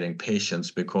fascinating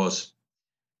patients, because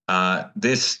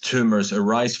these tumors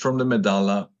arise from the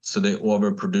medulla, so they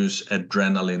overproduce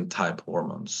adrenaline type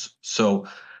hormones. So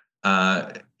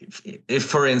if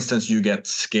for instance you get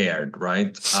scared,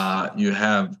 right, you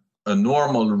have a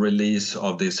normal release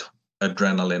of this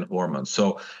adrenaline hormone.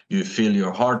 So you feel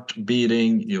your heart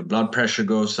beating, your blood pressure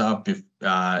goes up,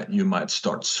 you might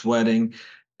start sweating,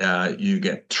 you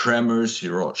get tremors,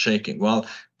 you're all shaking. Well,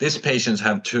 these patients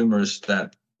have tumors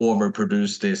that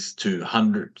overproduce this to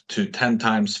 100 to 10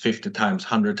 times, 50 times,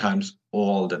 100 times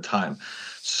all the time.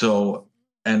 So,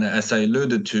 and as I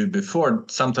alluded to before,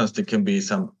 sometimes there can be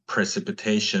some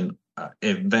precipitation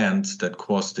events that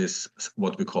cause this,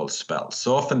 what we call spells.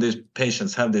 So often these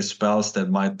patients have these spells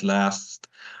that might last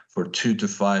for 2 to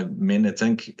 5 minutes,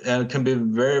 and can be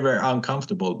very, very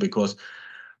uncomfortable, because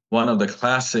one of the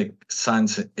classic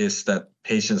signs is that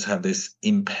patients have this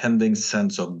impending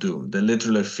sense of doom. They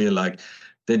literally feel like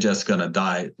they're just going to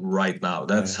die right now.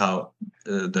 That's how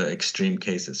the extreme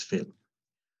cases feel.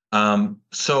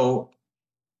 So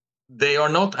they are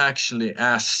not actually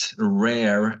as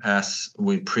rare as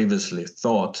we previously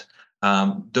thought.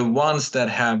 The ones that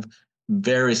have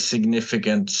very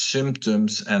significant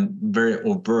symptoms and very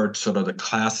overt, sort of the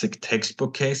classic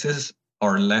textbook cases,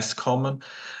 are less common.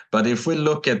 But if we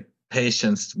look at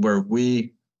patients where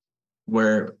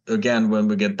again, when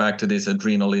we get back to this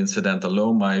adrenal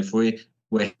incidentaloma, if we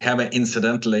have an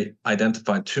incidentally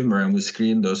identified tumor and we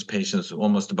screen those patients,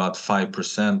 almost about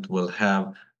 5% will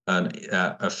have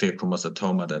a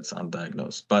pheochromocytoma that's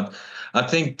undiagnosed. But I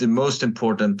think the most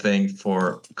important thing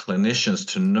for clinicians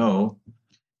to know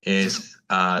is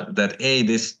that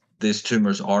these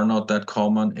tumors are not that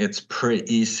common. It's pretty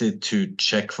easy to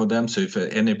check for them. So if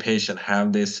any patient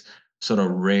have this sort of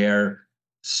rare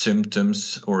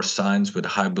symptoms or signs with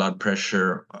high blood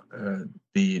pressure,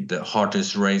 the heart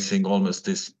is racing, almost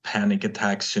this panic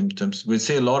attack symptoms. We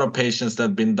see a lot of patients that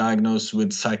have been diagnosed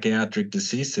with psychiatric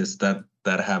diseases that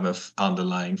have an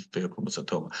underlying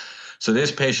pheochromocytoma. So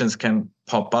these patients can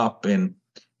pop up in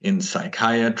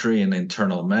psychiatry and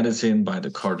internal medicine by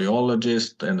the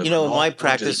cardiologist. And in my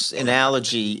practice in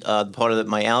allergy, part of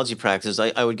my allergy practice,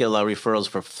 I would get a lot of referrals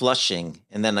for flushing,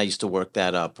 and then I used to work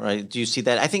that up. Right? Do you see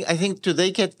that? I think do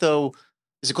they get though?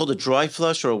 Is it called a dry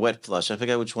flush or a wet flush? I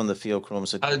forget which one the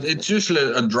pheochromocytoma. It's usually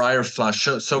a drier flush.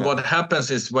 So what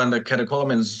happens is when the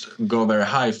catecholamines go very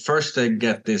high, first they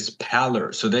get this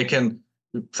pallor. So they can,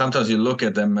 sometimes you look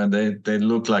at them and they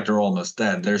look like they're almost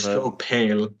dead. They're so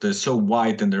pale, they're so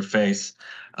white in their face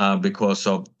because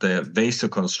of the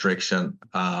vasoconstriction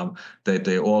that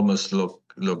they almost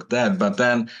look dead. But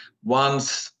then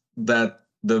once that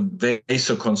the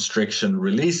vasoconstriction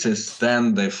releases,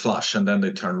 then they flush and then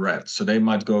they turn red. So they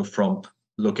might go from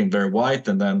looking very white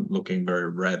and then looking very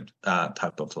red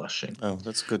type of flushing. Oh,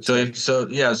 that's good. So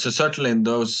certainly in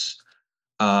those,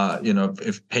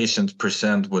 if patients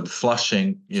present with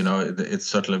flushing, it's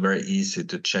certainly very easy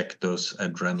to check those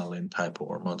adrenaline type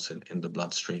hormones in the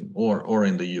bloodstream or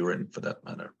in the urine for that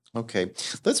matter. Okay,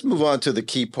 let's move on to the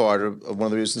key part of one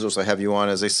of the reasons also I have you on.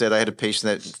 As I said, I had a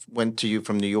patient that went to you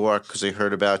from New York because they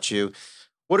heard about you.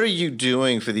 What are you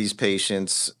doing for these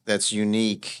patients that's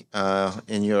unique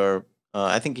in your,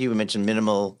 I think you mentioned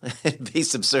minimal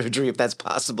invasive surgery, if that's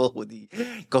possible, with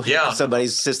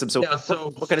somebody's system. So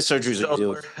what kind of surgeries are you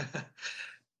doing?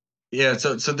 Yeah,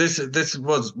 so this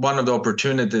was one of the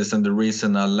opportunities and the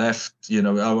reason I left.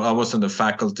 I was on the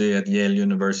faculty at Yale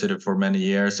University for many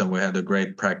years, and we had a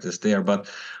great practice there. But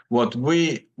what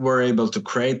we were able to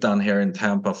create down here in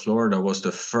Tampa, Florida, was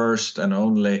the first and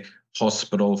only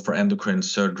hospital for endocrine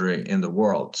surgery in the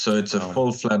world. So it's a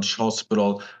full-fledged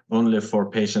hospital only for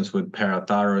patients with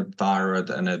parathyroid, thyroid,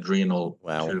 and adrenal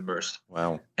tumors.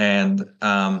 Wow. And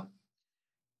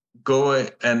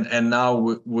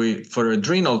now we for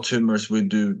adrenal tumors we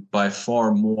do by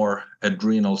far more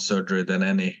adrenal surgery than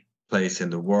any place in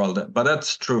the world, but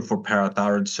that's true for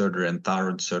parathyroid surgery and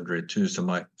thyroid surgery too.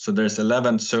 So there's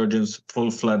 11 surgeons,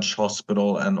 full-fledged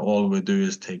hospital, and all we do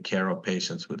is take care of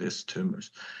patients with these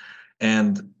tumors.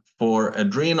 And for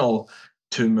adrenal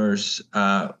tumors,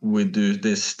 we do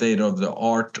this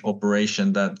state-of-the-art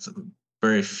operation that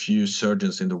very few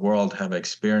surgeons in the world have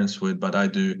experience with, but I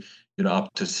do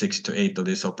up to 6 to 8 of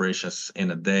these operations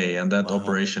in a day. And that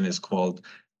operation is called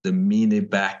the mini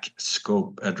back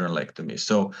scope adrenalectomy.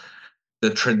 So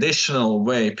the traditional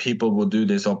way people will do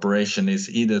this operation is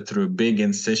either through big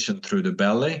incision through the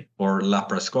belly or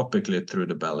laparoscopically through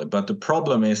the belly. But the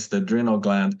problem is the adrenal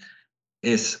gland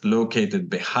is located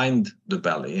behind the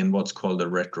belly in what's called the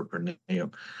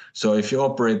retroperitoneum. So if you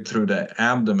operate through the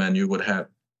abdomen, you would have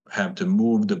to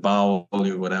move the bowel,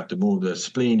 you would have to move the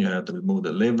spleen, you have to move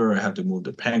the liver, you have to move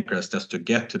the pancreas just to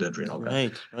get to the adrenal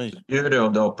gland. Right. The beauty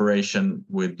of the operation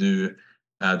we do,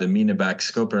 the mini back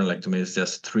scope adrenalectomy, is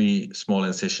just 3 small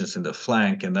incisions in the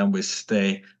flank, and then we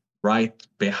stay right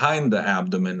behind the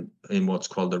abdomen in what's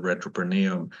called the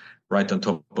retroperitoneum, right on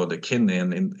top of the kidney.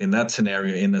 And in that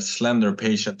scenario, in a slender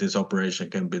patient, this operation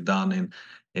can be done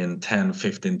in 10,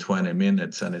 15, 20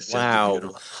 minutes. And it's just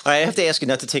beautiful. I have to ask you,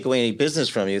 not to take away any business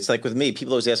from you. It's like with me,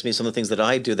 people always ask me some of the things that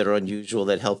I do that are unusual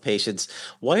that help patients.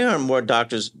 Why aren't more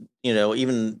doctors,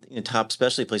 even in top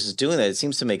specialty places doing that? It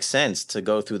seems to make sense to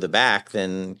go through the back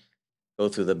than go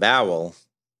through the bowel.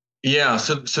 Yeah.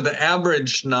 So the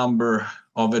average number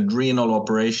of adrenal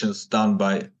operations done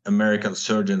by American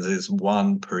surgeons is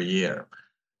 1 per year.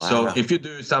 So if you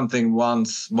do something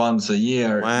once a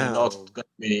year, you're not going to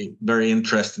be very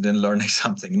interested in learning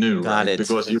something new, right?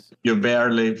 Because you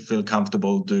barely feel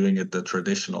comfortable doing it the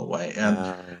traditional way.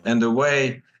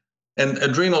 And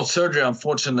adrenal surgery,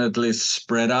 unfortunately, is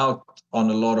spread out on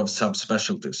a lot of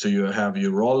subspecialties. So you have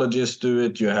urologists do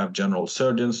it, you have general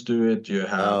surgeons do it, you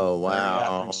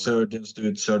have surgeons do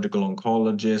it, surgical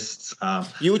oncologists.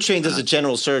 You were trained as a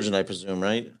general surgeon, I presume,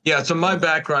 right? Yeah, so my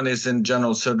background is in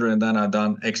general surgery, and then I've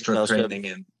done extra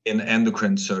training in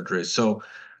endocrine surgery. So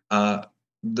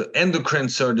the endocrine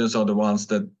surgeons are the ones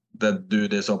that do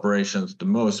these operations the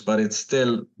most, but it's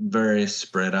still very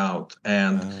spread out.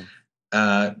 And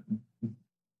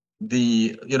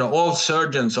all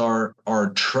surgeons are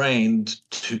trained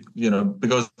to,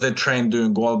 because they're trained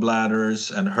doing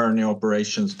gallbladders and hernia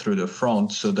operations through the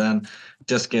front. So then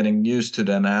just getting used to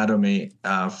the anatomy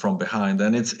from behind,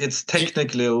 and it's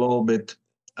technically a little bit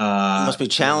it must be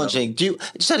challenging. Do you,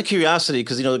 just out of curiosity,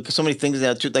 because so many things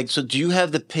now too, so do you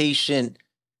have the patient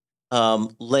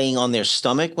laying on their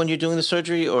stomach when you're doing the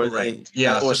surgery, or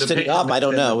or sitting up? I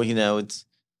don't know. It's.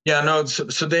 Yeah, no.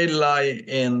 So they lie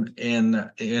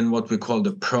in what we call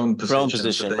the prone position. Prone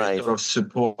position, so they sort of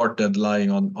supported,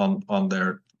 lying on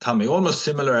their tummy, almost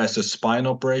similar as a spine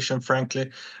operation,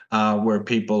 frankly, where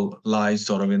people lie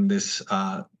sort of in this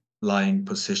lying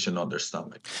position on their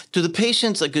stomach. Do the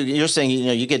patients, like you're saying,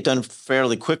 you get done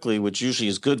fairly quickly, which usually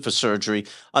is good for surgery.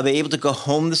 Are they able to go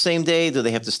home the same day? Do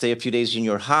they have to stay a few days in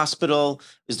your hospital?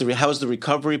 How's the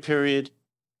recovery period?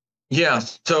 Yeah,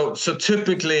 so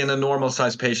typically in a normal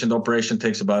size patient, operation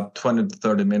takes about 20 to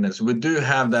 30 minutes. We do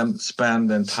have them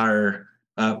spend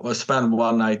spend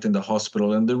one night in the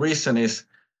hospital. And the reason is,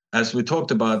 as we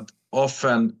talked about,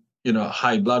 often,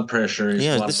 high blood pressure is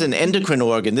this is an endocrine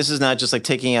organ. This is not just like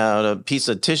taking out a piece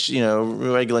of tissue,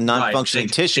 regular non-functioning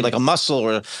tissue, like a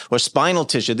muscle or spinal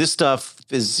tissue. This stuff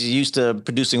is used to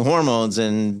producing hormones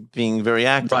and being very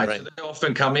active. Right. So they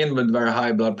often come in with very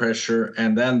high blood pressure,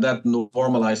 and then that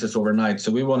normalizes overnight.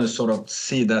 So we want to sort of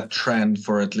see that trend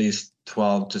for at least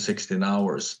 12 to 16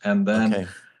 hours. And then,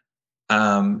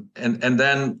 and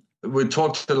then we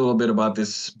talked a little bit about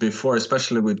this before,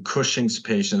 especially with Cushing's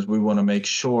patients. We want to make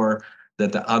sure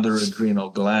that the other adrenal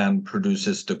gland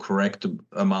produces the correct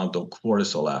amount of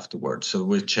cortisol afterwards. So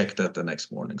we check that the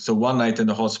next morning. So one night in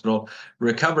the hospital,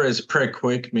 recovery is pretty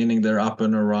quick, meaning they're up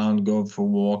and around, go for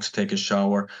walks, take a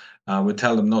shower. We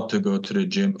tell them not to go to the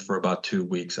gym for about 2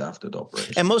 weeks after the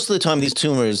operation. And most of the time, these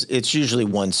tumors, it's usually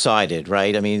one-sided,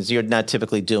 right? I mean, you're not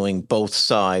typically doing both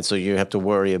sides, so you have to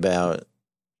worry about.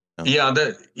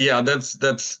 That's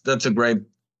a great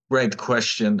great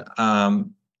question.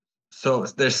 So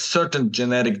there's certain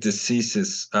genetic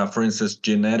diseases, for instance,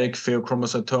 genetic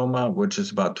pheochromocytoma, which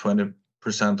is about 20%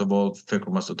 of all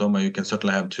pheochromocytoma. You can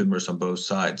certainly have tumors on both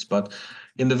sides, but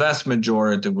in the vast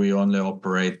majority, we only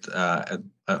operate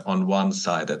on one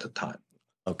side at a time.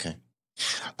 Okay.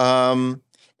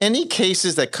 Any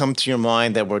cases that come to your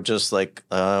mind that were just like,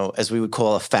 as we would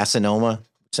call a fascinoma?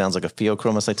 Sounds like a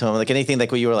pheochromocytoma. Like anything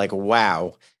like where you were like,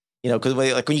 wow. Because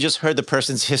like when you just heard the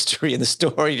person's history and the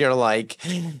story, you're like,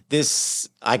 this,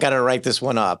 I got to write this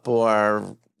one up,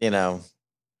 or.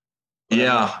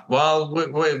 Yeah, well,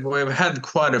 we've had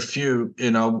quite a few.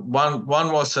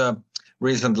 One was a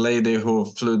recent lady who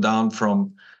flew down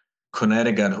from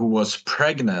Connecticut who was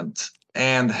pregnant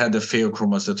and had a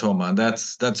pheochromocytoma, and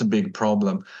that's a big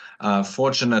problem.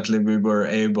 Fortunately, we were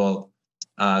able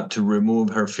to remove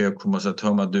her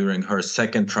pheochromocytoma during her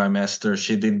second trimester.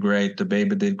 She did great. The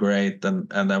baby did great, and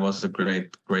that was a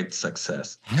great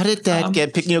success. How did that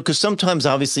get picked? Because sometimes,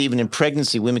 obviously, even in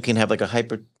pregnancy, women can have like a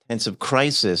hypertensive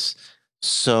crisis.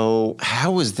 So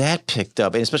how was that picked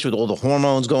up? And especially with all the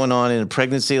hormones going on in a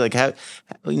pregnancy, like how,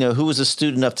 who was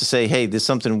astute enough to say, hey, there's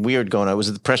something weird going on? Was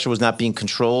it the pressure was not being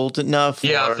controlled enough?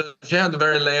 Yeah, so she had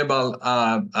very labile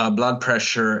blood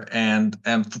pressure, and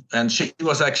she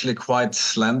was actually quite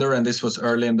slender, and this was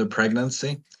early in the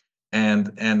pregnancy,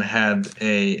 and had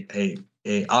a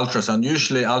ultrasound.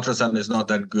 Usually ultrasound is not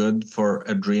that good for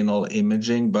adrenal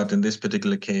imaging, but in this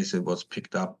particular case, it was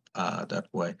picked up that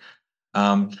way.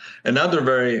 Another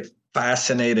very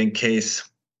fascinating case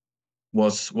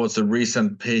was a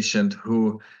recent patient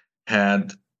who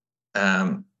had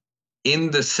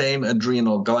in the same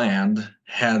adrenal gland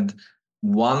had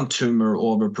one tumor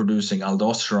overproducing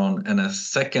aldosterone and a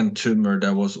second tumor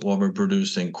that was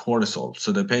overproducing cortisol.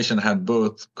 So the patient had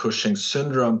both Cushing's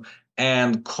syndrome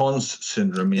and Conn's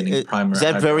syndrome, meaning primary. Is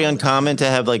that very uncommon to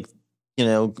have, like,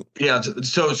 Yeah,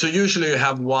 so usually you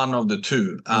have one of the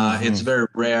two. It's very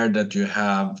rare that you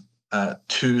have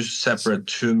two separate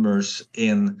tumors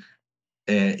in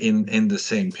the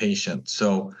same patient.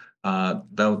 So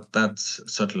that's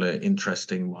certainly an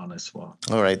interesting one as well.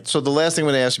 All right. So the last thing I'm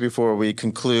going to ask you before we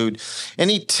conclude,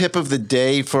 any tip of the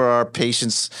day for our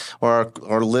patients or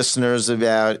our listeners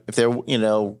about if they're,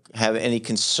 have any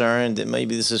concern that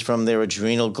maybe this is from their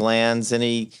adrenal glands,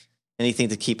 anything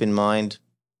to keep in mind?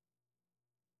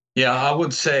 Yeah, I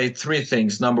would say three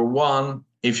things. Number one,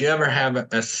 if you ever have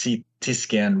a CT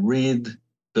scan, read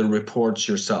the reports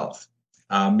yourself,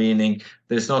 meaning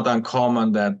it's not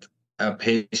uncommon that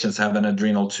patients have an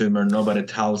adrenal tumor. Nobody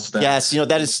tells them. Yes,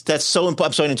 that's so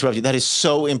important. I'm sorry to interrupt you. That is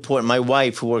so important. My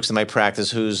wife, who works in my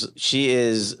practice, she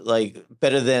is like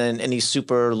better than any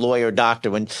super lawyer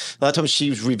doctor. When a lot of times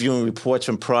she's reviewing reports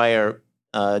from prior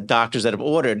doctors that have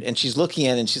ordered, and she's looking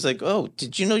at it and she's like, oh,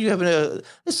 did you know you have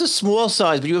it's a small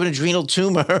size, but you have an adrenal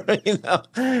tumor,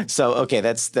 So, okay,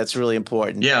 that's really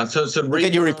important. Yeah. So look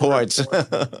at your reports.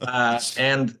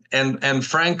 And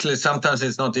frankly, sometimes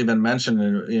it's not even mentioned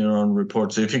in your own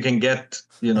report. So if you can get,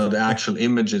 the actual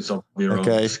images of your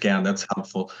own scan, that's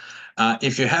helpful.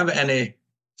 If you have any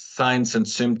signs and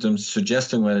symptoms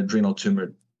suggesting an adrenal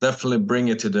tumor, definitely bring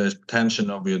it to the attention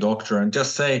of your doctor and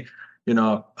just say,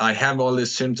 I have all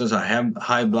these symptoms. I have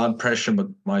high blood pressure, but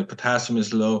my potassium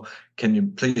is low. Can you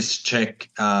please check,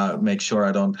 make sure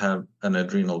I don't have an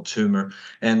adrenal tumor?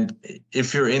 And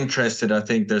if you're interested, I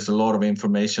think there's a lot of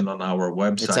information on our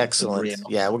website. It's excellent.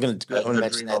 Yeah, we're going to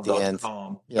mention that at the end.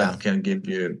 That can give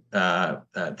you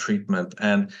treatment.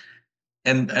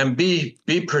 And be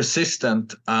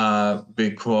persistent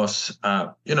because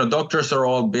doctors are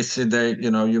all busy. They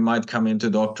you might come into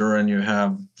doctor and you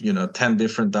have 10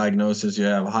 different diagnoses. You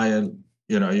have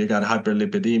you got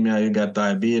hyperlipidemia, you got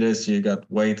diabetes, you got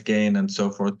weight gain, and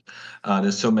so forth.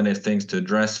 There's so many things to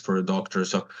address for a doctor.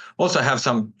 So also have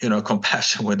some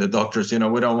compassion with the doctors. We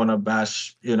don't want to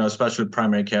bash especially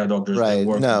primary care doctors. Right?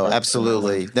 No,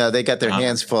 absolutely. No, they got their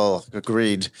hands full.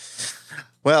 Agreed.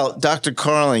 Well, Dr.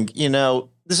 Carling,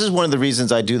 this is one of the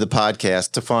reasons I do the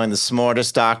podcast, to find the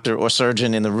smartest doctor or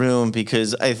surgeon in the room,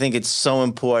 because I think it's so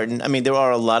important. I mean, there are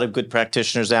a lot of good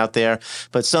practitioners out there,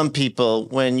 but some people,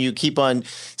 when you keep on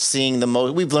seeing the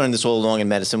most, we've learned this all along in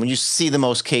medicine, when you see the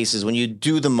most cases, when you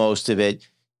do the most of it,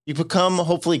 you become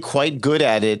hopefully quite good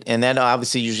at it. And that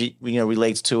obviously usually,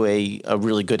 relates to a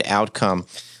really good outcome.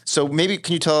 So maybe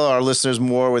can you tell our listeners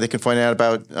more where they can find out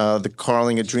about the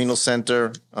Carling Adrenal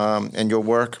Center and your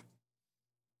work?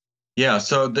 Yeah,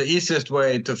 so the easiest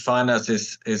way to find us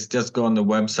is just go on the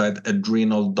website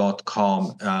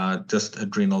adrenal.com, just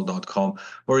adrenal.com,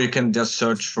 or you can just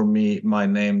search for me, my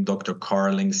name, Dr.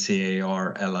 Carling,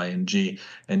 Carling,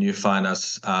 and you find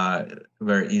us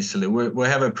very easily. We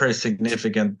have a pretty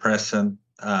significant presence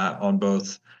on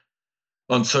both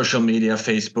on social media,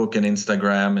 Facebook and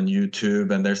Instagram and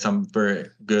YouTube, and there's some very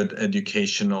good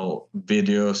educational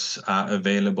videos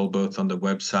available both on the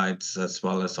websites as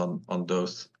well as on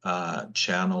those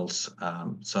channels.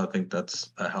 So I think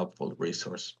that's a helpful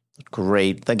resource.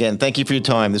 Great. Again, thank you for your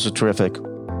time. This was terrific.